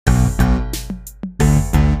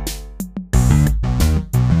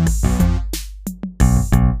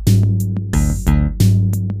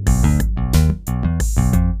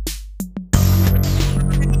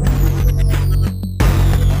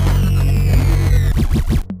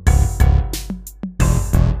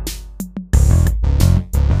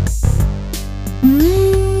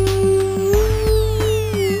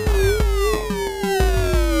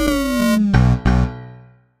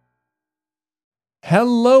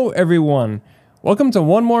Hello, everyone. Welcome to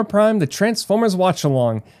One More Prime, the Transformers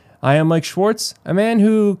Watch-Along. I am Mike Schwartz, a man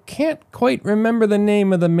who can't quite remember the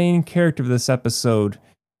name of the main character of this episode.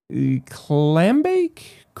 Clambake?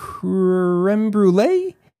 Creme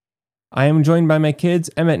brulee? I am joined by my kids,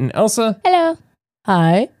 Emmett and Elsa. Hello.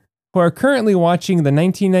 Hi. Who are currently watching the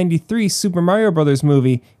 1993 Super Mario Bros.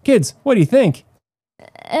 Movie. Kids, what do you think?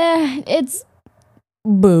 It's...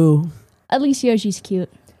 Boo. At least Yoshi's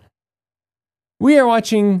cute. We are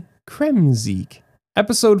watching Kremzeek,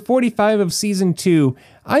 episode 45 of season 2.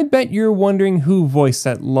 I bet you're wondering who voiced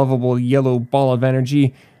that lovable yellow ball of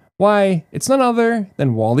energy. Why, it's none other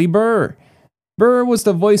than Wally Burr. Burr was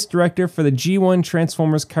the voice director for the G1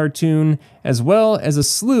 Transformers cartoon, as well as a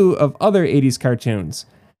slew of other 80s cartoons.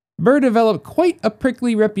 Burr developed quite a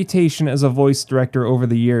prickly reputation as a voice director over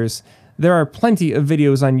the years. There are plenty of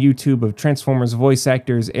videos on YouTube of Transformers voice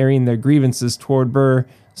actors airing their grievances toward Burr,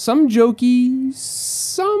 some jokey,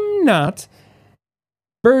 some not.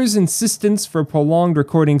 Burr's insistence for prolonged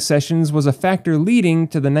recording sessions was a factor leading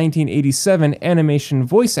to the 1987 animation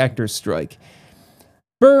voice actors strike.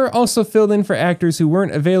 Burr also filled in for actors who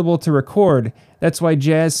weren't available to record. That's why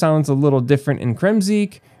Jazz sounds a little different in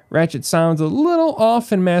Kremzeek, Ratchet sounds a little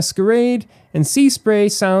off in Masquerade, and Sea Spray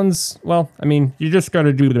sounds, well, I mean, you just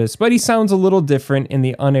gotta do this, but he sounds a little different in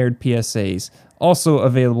the unaired PSAs, also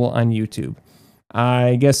available on YouTube.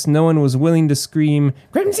 I guess no one was willing to scream,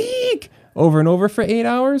 Kremzeek! Over and over for 8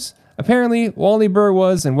 hours? Apparently, Wally Burr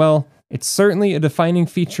was, and well, it's certainly a defining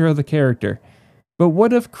feature of the character. But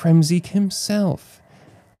what of Kremzeek himself?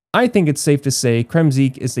 I think it's safe to say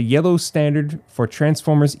Kremzeek is the yellow standard for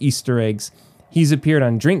Transformers Easter eggs. He's appeared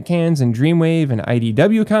on drink cans in Dreamwave and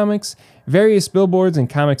IDW comics, various billboards in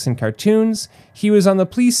comics and cartoons. He was on the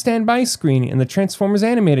Please Stand By screen in the Transformers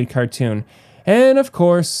animated cartoon. And of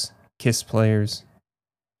course, Kiss players.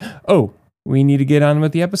 Oh, we need to get on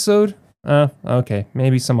with the episode? Okay,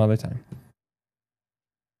 maybe some other time.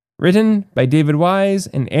 Written by David Wise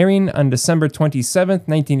and airing on December 27th,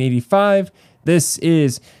 1985, this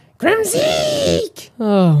is Kremzeek!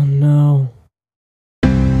 Oh no.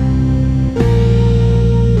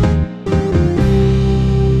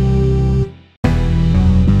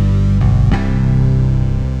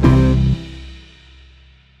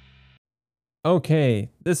 Okay,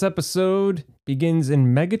 this episode begins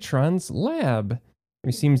in Megatron's lab.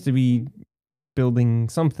 He seems to be building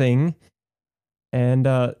something, and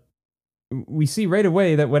we see right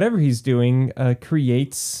away that whatever he's doing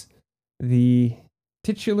creates the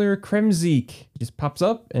titular Kremzeek. He just pops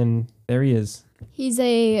up, and there he is. He's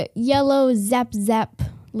a yellow zap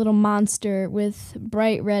little monster with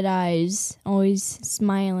bright red eyes, always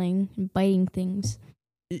smiling and biting things.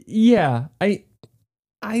 Yeah, I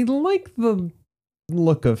like the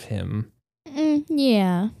look of him.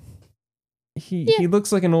 Yeah. He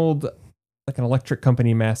looks like an old, like an electric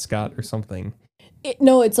company mascot or something.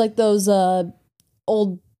 No, it's like those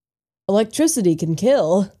old electricity can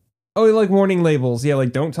kill. Oh, like warning labels. Yeah,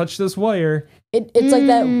 like don't touch this wire. It's like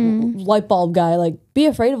that light bulb guy, like, be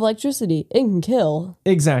afraid of electricity. It can kill.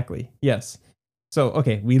 Exactly. Yes. So,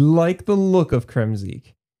 okay, we like the look of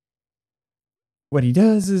Kremzeek. What he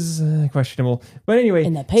does is questionable. But anyway.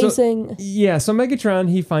 And the pacing. So Megatron,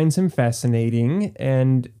 he finds him fascinating,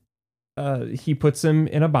 and he puts him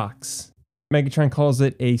in a box. Megatron calls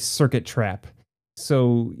it a circuit trap.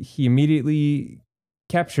 So he immediately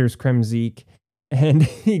captures Kremzeek, and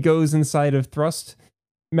he goes inside of Thrust.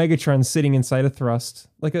 Megatron's sitting inside of Thrust,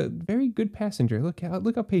 like a very good passenger. Look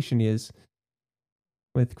how patient he is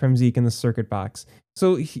with Kremzeek in the circuit box.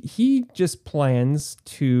 So he just plans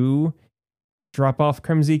to drop off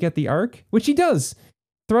Kremzeek at the Ark, which he does.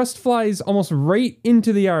 Thrust flies almost right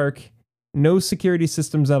into the Ark, no security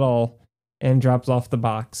systems at all, and drops off the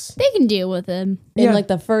box. They can deal with him. In like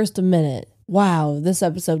the first minute. Wow, this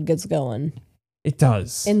episode gets going. It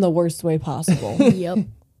does. In the worst way possible. Yep.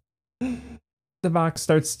 The box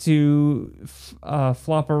starts to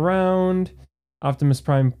flop around. Optimus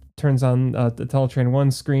Prime turns on the Teletrain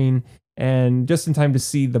 1 screen, and just in time to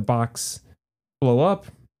see the box blow up,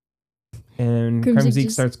 and Kremzeek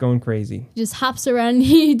starts going crazy. Just hops around.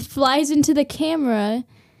 He flies into the camera.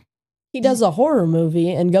 He does a horror movie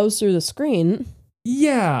and goes through the screen.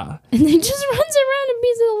 Yeah. And then just runs around and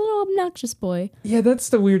be a little obnoxious boy. Yeah, that's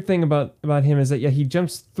the weird thing about him is that, yeah, he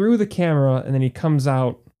jumps through the camera and then he comes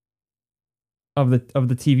out of the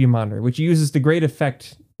TV monitor, which uses to great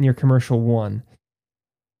effect near commercial 1.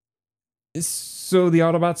 So the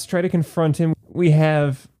Autobots try to confront him. We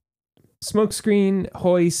have Smokescreen,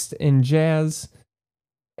 Hoist, and Jazz,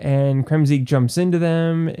 and Kremzeek jumps into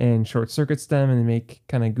them and short circuits them, and they make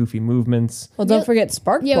kind of goofy movements. Well, don't forget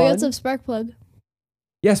Sparkplug. Yeah, we also have Sparkplug.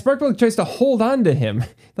 Yeah, Sparkplug tries to hold on to him.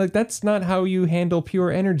 Like, that's not how you handle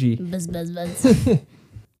pure energy. Buzz, buzz, buzz.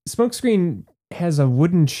 Smokescreen has a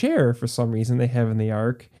wooden chair for some reason they have in the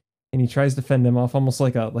ark, and he tries to fend him off almost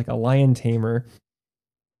like a lion tamer.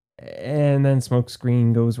 And then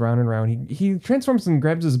Smokescreen goes round and round. He transforms and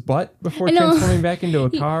grabs his butt before transforming back into a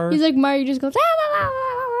car. He's like Mario, just goes.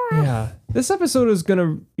 Yeah. This episode is going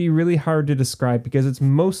to be really hard to describe because it's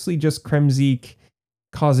mostly just Kremzeek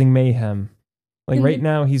causing mayhem. Like right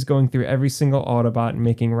now, he's going through every single Autobot and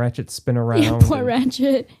making Ratchet spin around. Yeah, poor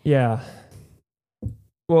Ratchet. Yeah.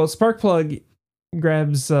 Well, Sparkplug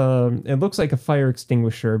grabs, it looks like a fire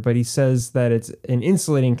extinguisher, but he says that it's an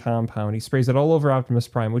insulating compound. He sprays it all over Optimus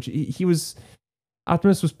Prime, which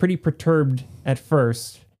Optimus was pretty perturbed at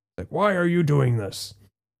first. Like, why are you doing this?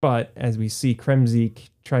 But as we see, Kremzeek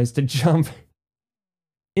tries to jump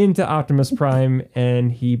into Optimus Prime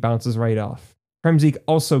and he bounces right off. Kremzeek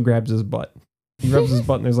also grabs his butt. He rubs his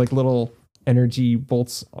butt and there's like little energy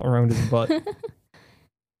bolts around his butt.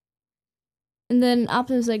 And then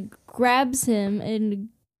Optimus like grabs him and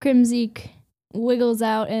Kremzeek wiggles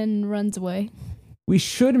out and runs away. We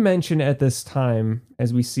should mention at this time,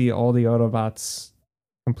 as we see all the Autobots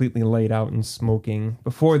completely laid out and smoking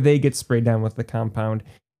before they get sprayed down with the compound,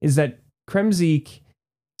 is that Kremzeek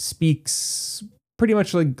speaks pretty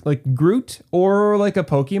much like Groot or like a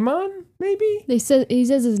Pokemon, maybe? He says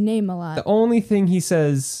his name a lot. The only thing he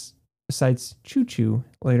says, besides Choo-Choo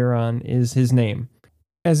later on, is his name.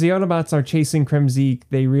 As the Autobots are chasing Kremzeek,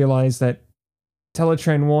 they realize that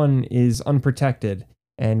Teletran 1 is unprotected,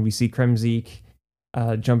 and we see Kremzeek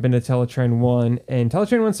jump into Teletran 1, and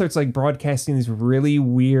Teletran 1 starts like broadcasting these really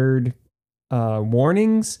weird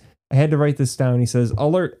warnings. I had to write this down. He says,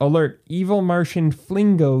 "Alert, alert, evil Martian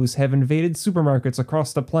flingos have invaded supermarkets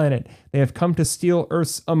across the planet. They have come to steal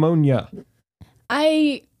Earth's ammonia."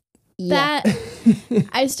 I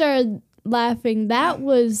started laughing. That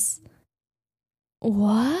was...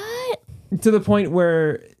 What? To the point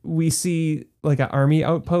where we see like an army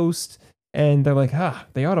outpost and they're like,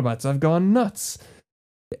 the Autobots have gone nuts.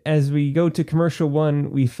 As we go to commercial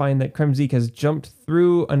 1, we find that Kremzeek has jumped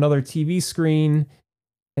through another TV screen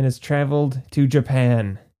and has traveled to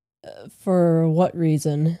Japan. For what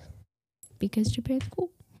reason? Because Japan's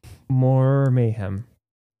cool. More mayhem.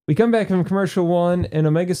 We come back from commercial 1 and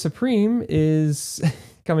Omega Supreme is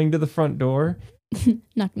coming to the front door.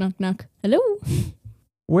 Knock, knock, knock. Hello?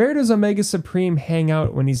 Where does Omega Supreme hang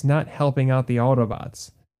out when he's not helping out the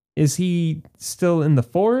Autobots? Is he still in the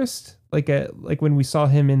forest? Like when we saw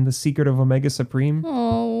him in The Secret of Omega Supreme?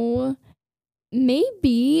 Oh,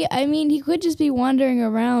 maybe. I mean, he could just be wandering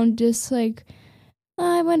around just like,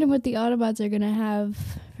 I wonder what the Autobots are going to have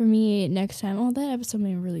for me next time. Oh, that episode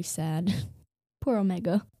made me really sad. Poor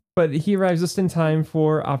Omega. But he arrives just in time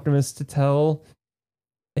for Optimus to tell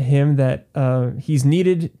him that he's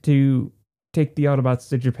needed to take the Autobots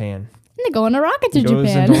to Japan. And they go on a rocket to He goes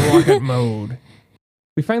Japan. into rocket mode.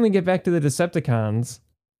 We finally get back to the Decepticons,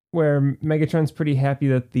 where Megatron's pretty happy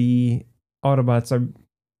that the Autobots are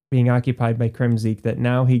being occupied by Kremzeek, that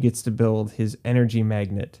now he gets to build his energy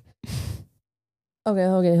magnet. Okay,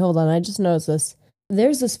 hold on. I just noticed this.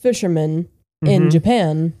 There's this fisherman in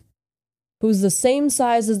Japan who's the same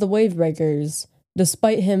size as the Wavebreakers,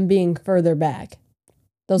 despite him being further back.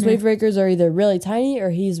 Those Wavebreakers are either really tiny or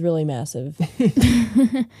he's really massive.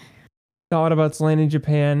 The Autobots land in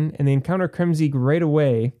Japan, and they encounter Kremzeek right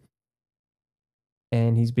away.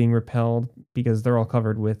 And he's being repelled because they're all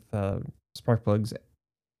covered with Sparkplug's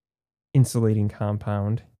insulating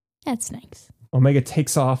compound. That's nice. Omega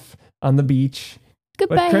takes off on the beach.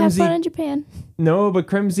 Goodbye, have fun in Japan. No, but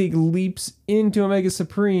Kremzeek leaps into Omega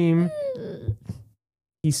Supreme.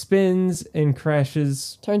 He spins and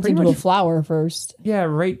crashes. Turns into a flower first. Yeah,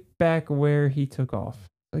 right back where he took off.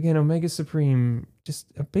 Again, Omega Supreme, just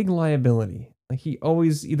a big liability. Like, he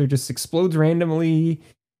always either just explodes randomly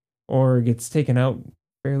or gets taken out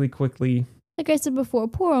fairly quickly. Like I said before,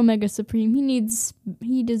 poor Omega Supreme.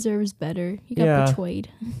 He deserves better. He got betrayed.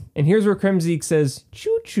 And here's where Kremzeek says,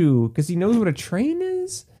 choo-choo, because he knows what a train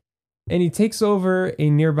is. And he takes over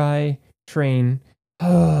a nearby train.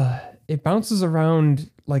 It bounces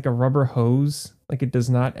around like a rubber hose. Like, it does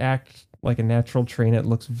not act like a natural train. It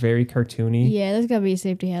looks very cartoony. Yeah, that's gotta be a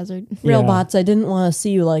safety hazard. Real bots, I didn't want to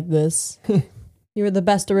see you like this. You were the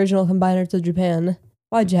best original combiner to Japan.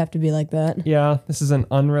 Why'd you have to be like that? Yeah, this is an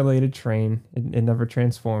unrelated train. It never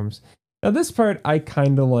transforms. Now, this part I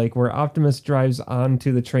kind of like, where Optimus drives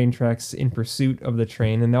onto the train tracks in pursuit of the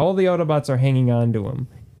train, and all the Autobots are hanging on to him.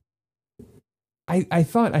 I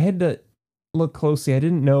thought I had to look closely. I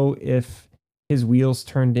didn't know if his wheels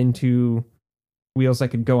turned into wheels that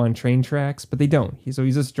could go on train tracks, but they don't. So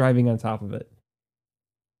he's just driving on top of it.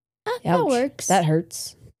 That Ouch. works. That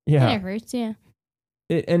hurts. Yeah. That hurts, yeah.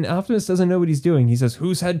 And Optimus doesn't know what he's doing. He says,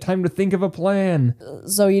 "Who's had time to think of a plan?"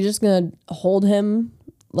 So you're just gonna hold him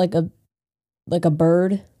like a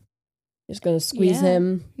bird? Just gonna squeeze Yeah.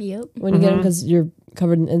 him Yep. when you get him Mhm. because you're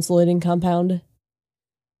covered in insulating compound?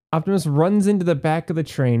 Optimus runs into the back of the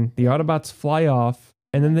train. The Autobots fly off,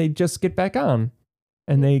 and then they just get back on,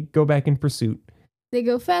 and they go back in pursuit. They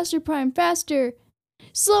go faster, Prime, faster.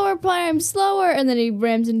 Slower, Prime, slower. And then he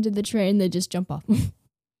rams into the train. They just jump off.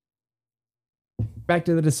 Back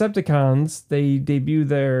to the Decepticons, they debut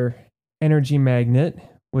their energy magnet,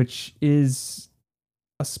 which is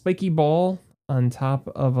a spiky ball on top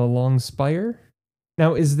of a long spire.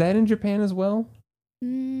 Now, is that in Japan as well?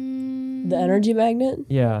 The energy magnet?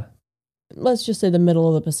 Yeah. Let's just say the middle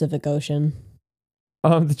of the Pacific Ocean.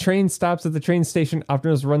 The train stops at the train station.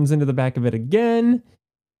 Optimus runs into the back of it again.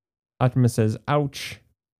 Optimus says, "Ouch."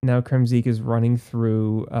 Now Kremzeek is running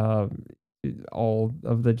through all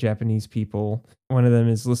of the Japanese people. One of them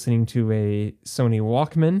is listening to a Sony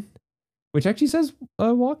Walkman, which actually says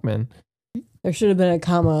Walkman. There should have been a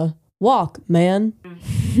comma. Walk, man.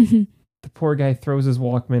 The poor guy throws his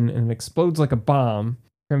Walkman and it explodes like a bomb.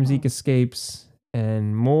 Kremzeek escapes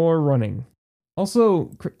and more running. Also,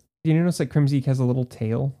 do you notice that Kremzeek has a little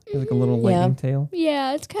tail? He has like a little lightning tail.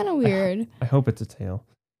 Yeah, it's kind of weird. I hope it's a tail.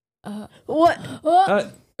 What?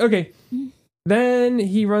 Okay. Then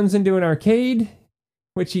he runs into an arcade,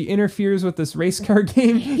 which he interferes with this race car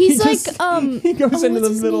game. He's He like, just- he goes into what's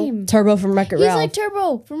the his middle. name? Turbo from Wreck-It He's Ralph. like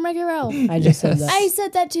Turbo from Wreck-It Ralph. I just said Yes. that. I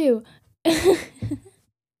said that too.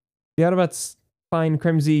 The Autobots find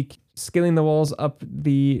Kremzeek scaling the walls up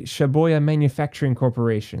the Shibuya Manufacturing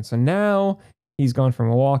Corporation. So now he's gone from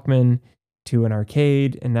a Walkman to an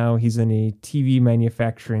arcade, and now he's in a TV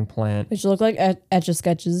manufacturing plant. Which look like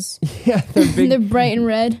Etch-a-Sketches. Yeah, they're big. They're bright and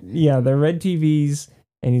red. Yeah, they're red TVs,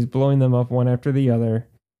 and he's blowing them up one after the other.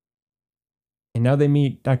 And now they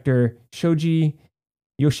meet Dr. Shoji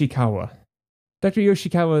Yoshikawa. Dr.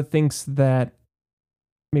 Yoshikawa thinks that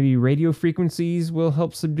maybe radio frequencies will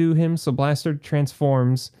help subdue him, so Blaster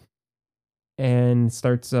transforms and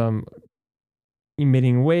starts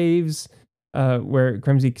emitting waves where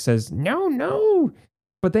Kremzeek says, no.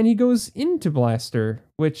 But then he goes into Blaster,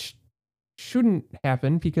 which shouldn't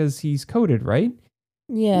happen because he's coded, right?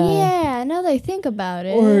 Yeah, now that I think about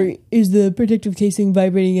it. Or is the protective casing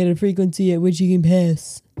vibrating at a frequency at which he can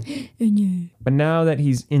pass? But now that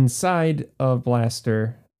he's inside of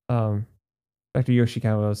Blaster, Dr.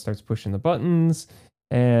 Yoshikawa starts pushing the buttons,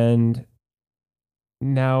 and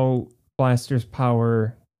now Blaster's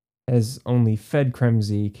power has only fed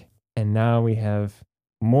Kremzeek, and now we have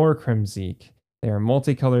more Kremzeek. They are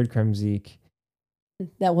multicolored Kremzeek.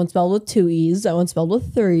 That one spelled with 2 E's, that one spelled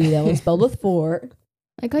with 3, that one spelled with 4.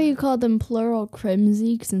 Like how you called them plural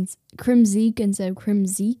Kremzeeks and Kremzeek instead of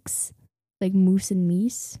Kremzeeks, like moose and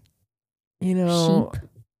meese. You know,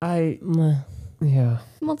 Mwah. yeah.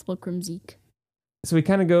 Multiple Kremzeek. So we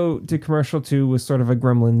kind of go to commercial 2 with sort of a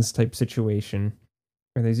Gremlins type situation,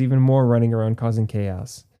 where there's even more running around causing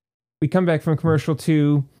chaos. We come back from commercial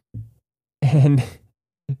 2, and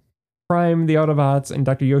Prime, the Autobots, and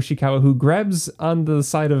Dr. Yoshikawa, who grabs on the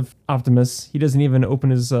side of Optimus. He doesn't even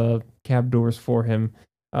open his cab doors for him.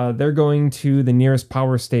 They're going to the nearest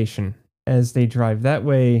power station. As they drive that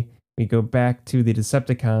way, we go back to the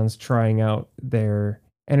Decepticons trying out their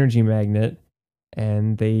energy magnet,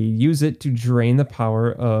 and they use it to drain the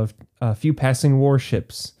power of a few passing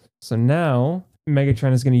warships. So now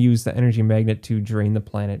Megatron is going to use the energy magnet to drain the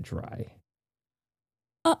planet dry.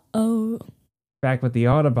 Uh-oh. Back with the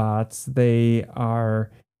Autobots, they are,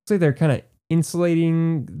 looks like they're kind of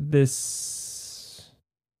insulating this,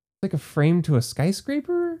 like a frame to a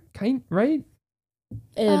skyscraper, right?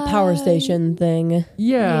 A power station thing.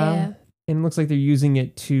 Yeah. And it looks like they're using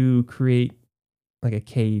it to create like a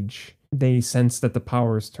cage. They sense that the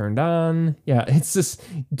power is turned on. Yeah, it's just,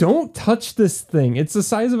 don't touch this thing. It's the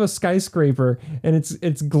size of a skyscraper, and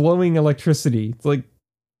it's glowing electricity. It's like,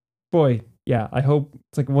 boy, yeah, I hope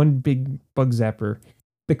it's like one big bug zapper.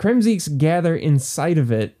 The Kremzeeks gather inside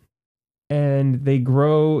of it, and they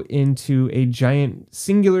grow into a giant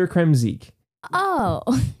singular Kremzeek. Oh.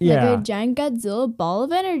 Yeah. Like a giant Godzilla ball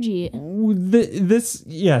of energy.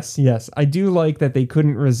 Yes. I do like that they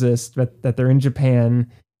couldn't resist, that they're in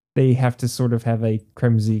Japan. They have to sort of have a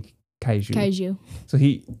Kremzeek kaiju. So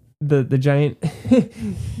the giant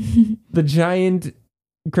the giant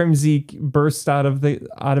Kremzeek bursts out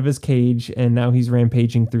of his cage, and now he's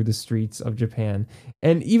rampaging through the streets of Japan.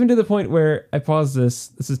 And even to the point where I pause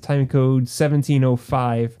this is time code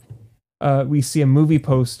 1705. we see a movie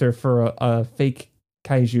poster for a fake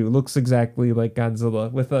kaiju. Looks exactly like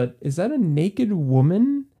Godzilla with is that a naked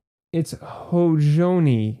woman? It's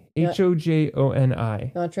Hojoni. Hojoni.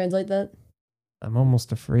 You want to translate that? I'm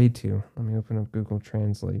almost afraid to. Let me open up Google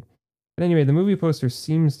Translate. But anyway, the movie poster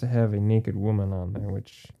seems to have a naked woman on there,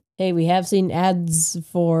 which... Hey, we have seen ads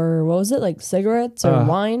for, what was it, like cigarettes or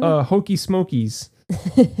wine? Hokey Smokies.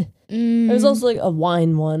 There's also like a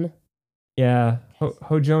wine one. Yeah,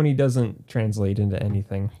 Hojoni doesn't translate into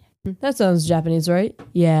anything. That sounds Japanese, right?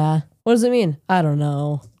 Yeah. What does it mean? I don't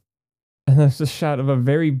know. And there's a shot of a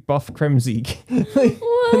very buff Kremzeek.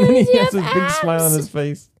 What? And then he has You a have big smile on abs? his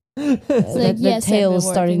face. It's like, The yes, tail I've is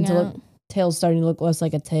been starting working to out. look. Tail's starting to look less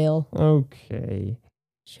like a tail. Okay.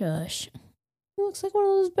 Shush. It looks like one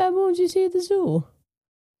of those baboons you see at the zoo.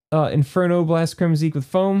 Inferno blasts Kremzeek with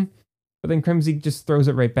foam, but then Kremzeek just throws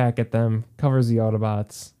it right back at them, covers the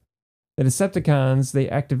Autobots. The Decepticons, they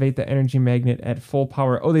activate the energy magnet at full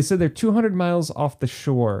power. Oh, they said they're 200 miles off the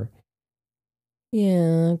shore.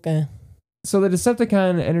 Yeah, okay. So the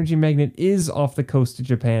Decepticon energy magnet is off the coast of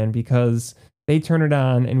Japan because they turn it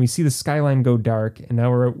on and we see the skyline go dark, and now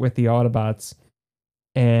we're with the Autobots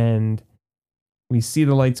and we see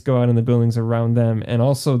the lights go out in the buildings around them, and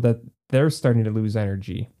also that they're starting to lose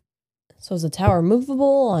energy. So is the tower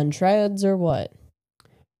movable on treads or what?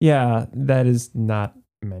 Yeah, that is not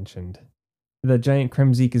mentioned. The giant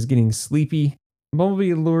Kremzeek is getting sleepy.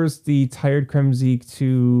 Bumblebee lures the tired Kremzeek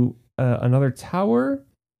to another tower.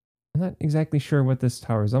 I'm not exactly sure what this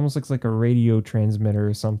tower is. It almost looks like a radio transmitter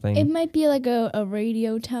or something. It might be like a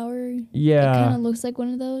radio tower. Yeah. It kind of looks like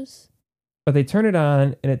one of those. But they turn it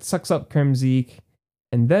on and it sucks up Kremzeek,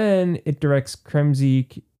 and then it directs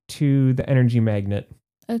Kremzeek to the energy magnet.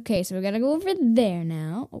 Okay, so we're gonna go over there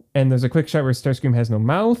now. And there's a quick shot where Starscream has no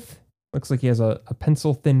mouth. Looks like he has a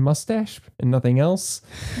pencil-thin mustache and nothing else.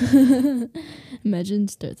 Imagine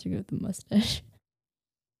Starscream with a mustache.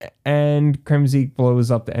 And Kremzeek blows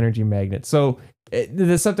up the energy magnet. So the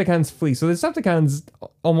Decepticons flee. So the Decepticons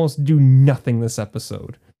almost do nothing this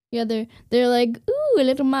episode. Yeah, they're like, ooh, a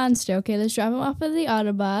little monster. Okay, let's drop him off of the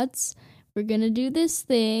Autobots. We're gonna do this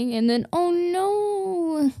thing, and then, oh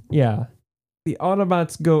no. Yeah. The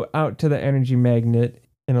Autobots go out to the energy magnet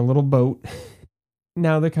in a little boat.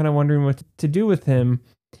 Now they're kind of wondering what to do with him.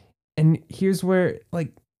 And here's where,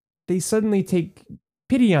 like, they suddenly take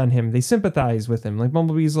pity on him. They sympathize with him. Like,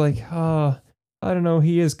 Bumblebee's like, I don't know,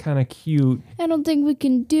 he is kind of cute. I don't think we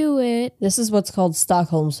can do it. This is what's called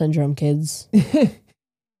Stockholm Syndrome, kids.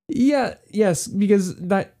 Yeah, yes, because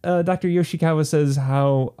that Dr. Yoshikawa says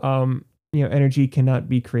how energy cannot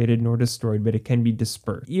be created nor destroyed, but it can be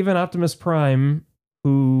dispersed. Even Optimus Prime,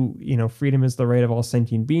 who, freedom is the right of all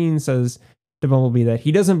sentient beings, says to Bumblebee that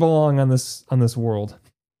he doesn't belong on this world.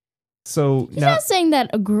 So He's not saying that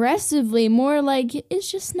aggressively, more like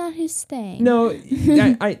it's just not his thing. No,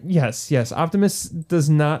 yes. Optimus does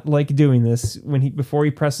not like doing this. Before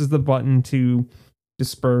he presses the button to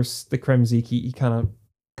disperse the Kremzeek, he kind of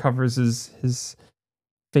covers his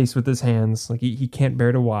face with his hands, like he can't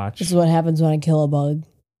bear to watch. This is what happens when I kill a bug.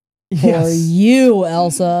 Yes. For you,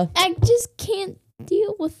 Elsa. I just can't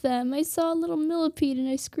deal with them. I saw a little millipede and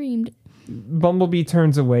I screamed. Bumblebee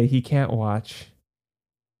turns away. He can't watch.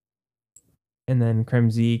 And then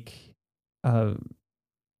Kremzeek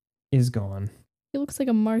is gone. He looks like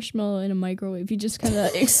a marshmallow in a microwave. He just kind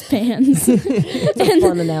of expands. That's a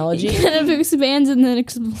fun analogy. He kind of expands and then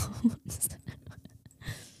explodes.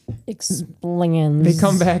 Explains. They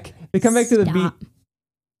come back to the beach.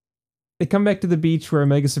 They come back to the beach where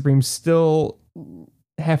Omega Supreme's still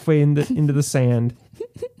halfway into the sand.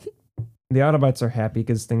 The Autobots are happy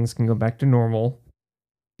because things can go back to normal.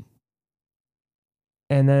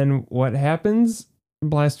 And then what happens?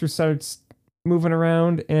 Blaster starts moving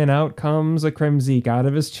around, and out comes a Kremzeek out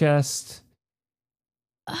of his chest.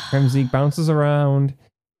 Kremzeek bounces around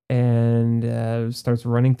and starts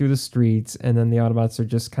running through the streets, and then the Autobots are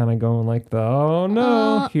just kind of going like, oh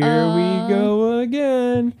no, here we go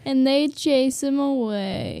again. And they chase him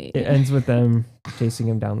away. It ends with them chasing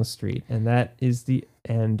him down the street, and that is the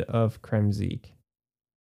end of Kremzeek.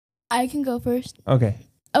 I can go first. Okay.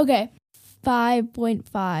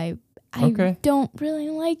 5.5. I don't really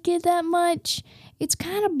like it that much. It's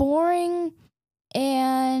kind of boring,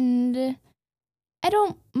 and I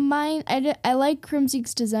don't mind. I like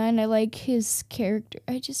Kremzeek's design. I like his character.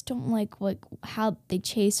 I just don't like how they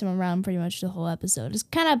chase him around pretty much the whole episode. It's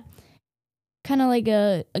kind of like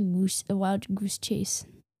a wild goose chase.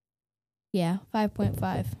 Yeah,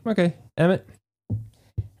 5.5. Okay, Emmett.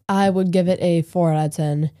 I would give it a 4 out of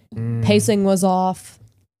 10. Pacing was off.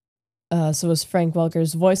 So was Frank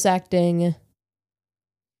Welker's voice acting.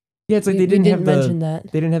 Yeah, it's like We they didn't didn't have mention that.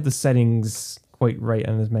 they didn't have the settings quite right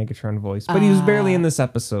on his Megatron voice, but he was barely in this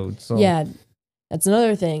episode. So Yeah, that's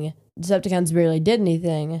another thing. Decepticons barely did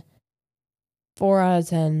anything. 4 out of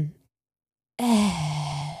 10.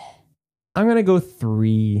 I'm gonna go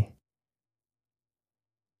 3.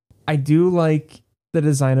 I do like the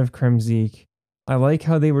design of Kremzeek. I like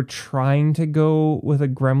how they were trying to go with a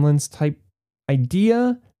Gremlins type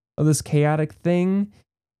idea of this chaotic thing,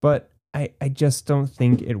 but I just don't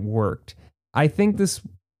think it worked. I think this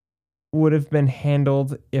would have been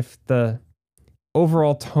handled if the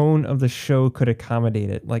overall tone of the show could accommodate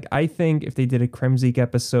it. Like, I think if they did a Kremzeek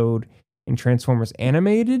episode in Transformers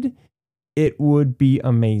Animated, it would be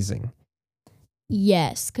amazing.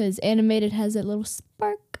 Yes, because animated has that little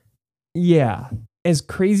spark. Yeah. As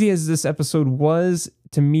crazy as this episode was,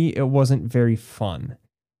 to me, it wasn't very fun.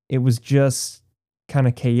 It was just kind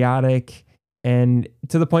of chaotic, and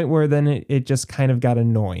to the point where then it just kind of got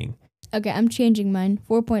annoying. Okay, I'm changing mine.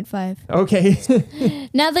 4.5. Okay.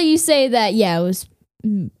 Now that you say that, yeah, it was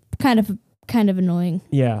kind of annoying.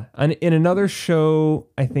 Yeah. And in another show,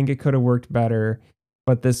 I think it could have worked better,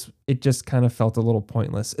 but it just kind of felt a little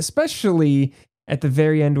pointless, especially at the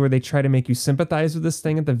very end where they try to make you sympathize with this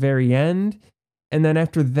thing at the very end. And then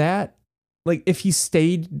after that, like, if he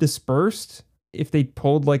stayed dispersed, if they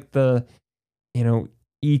pulled like the,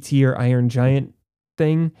 E.T. or Iron Giant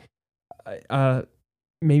thing,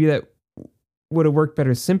 maybe that would have worked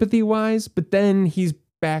better sympathy wise. But then he's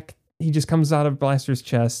back. He just comes out of Blaster's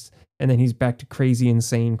chest, and then he's back to crazy,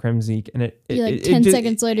 insane Kremzeek. And 10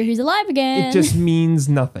 seconds later, he's alive again. It just means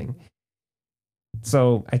nothing.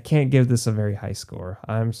 So I can't give this a very high score.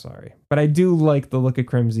 I'm sorry. But I do like the look of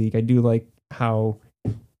Kremzeek. I do like how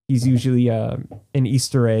he's usually an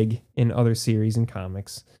Easter egg in other series and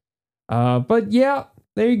comics. But yeah,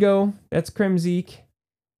 there you go. That's Kremzeek.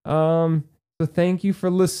 So thank you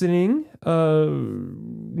for listening.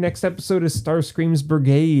 Next episode is Starscream's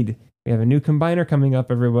Brigade. We have a new combiner coming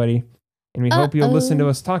up, everybody. And we hope you'll listen to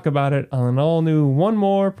us talk about it on an all new One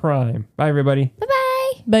More Prime. Bye, everybody.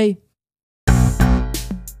 Bye-bye. Bye.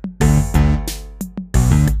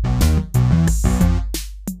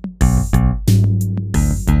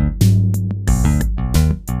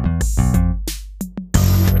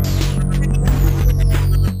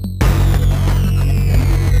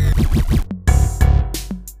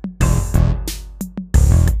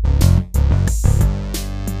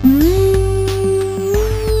 Mm.